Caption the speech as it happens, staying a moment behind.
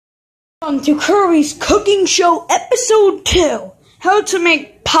Welcome to Kirby's Cooking Show Episode 2, How to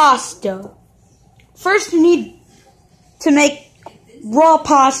Make Pasta. First you need to make raw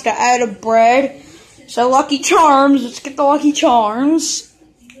pasta out of bread. So Lucky Charms, let's get the Lucky Charms.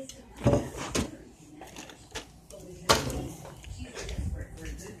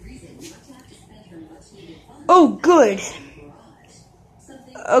 Oh good.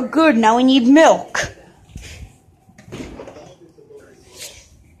 Oh good, now we need milk.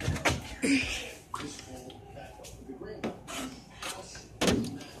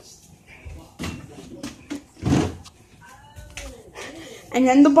 And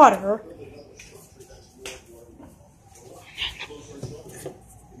then the butter.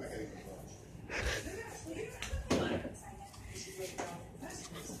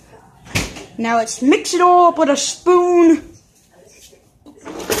 Now let's mix it all up with a spoon.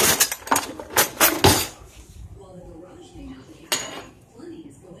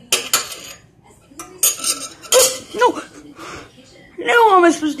 No! No, how am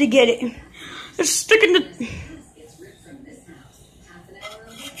I supposed to get it? It's sticking to...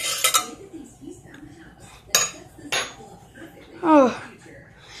 Oh,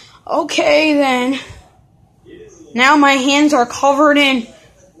 okay then. Now my hands are covered in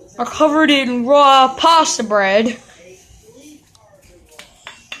raw pasta bread.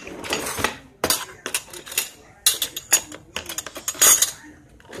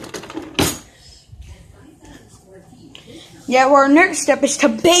 Yeah, our next step is to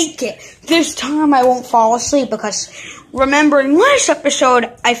bake it. This time I won't fall asleep because remember in last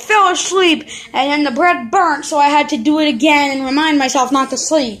episode I fell asleep and then the bread burnt, so I had to do it again and remind myself not to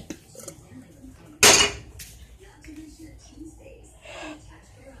sleep.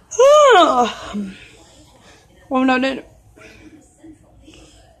 Oh no.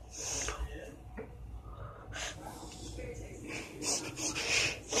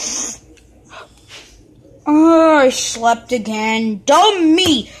 Oh, I slept again. Dumb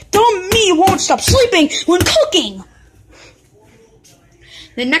me won't stop sleeping when cooking.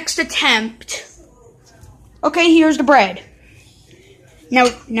 The next attempt. Okay, here's the bread. Now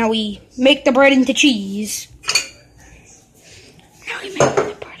we make the bread into cheese.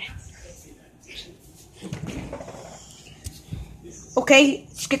 Okay,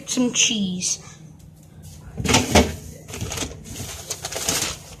 let's get some cheese.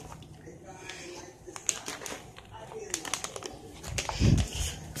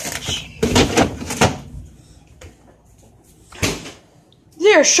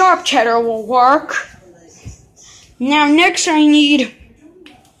 There, sharp cheddar will work. Now next I need...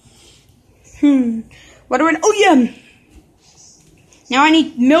 What do I... Oh yeah! Now I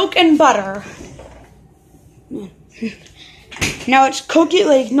need milk and butter. Now let's cook it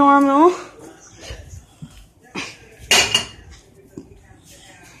like normal.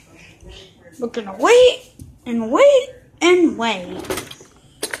 We're gonna wait and wait and wait.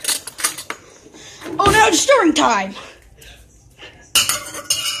 Oh, now it's stirring time.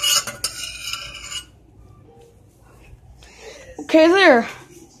 Okay, there.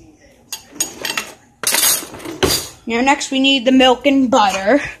 Now next we need the milk and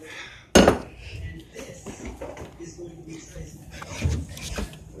butter.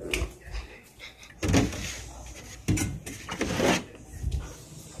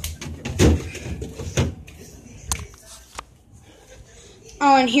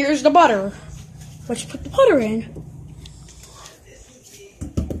 Oh, and here's the butter. Let's put the butter in.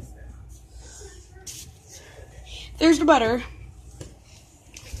 There's the butter.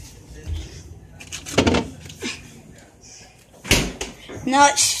 Now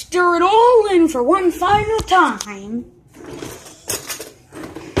let's stir it all in for one final time.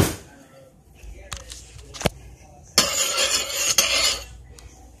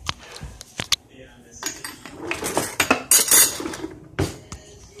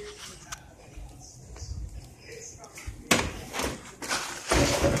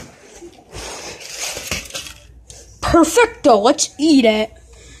 Perfecto, let's eat it.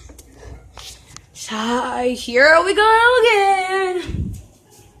 So here we go again.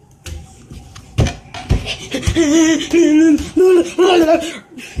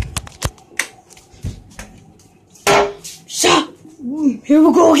 So, here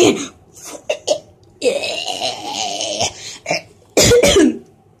we go again.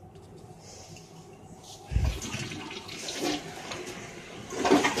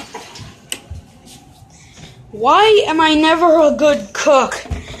 Why am I never a good cook?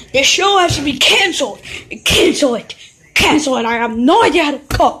 This show has to be canceled. Cancel it. I have no idea how to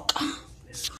cook.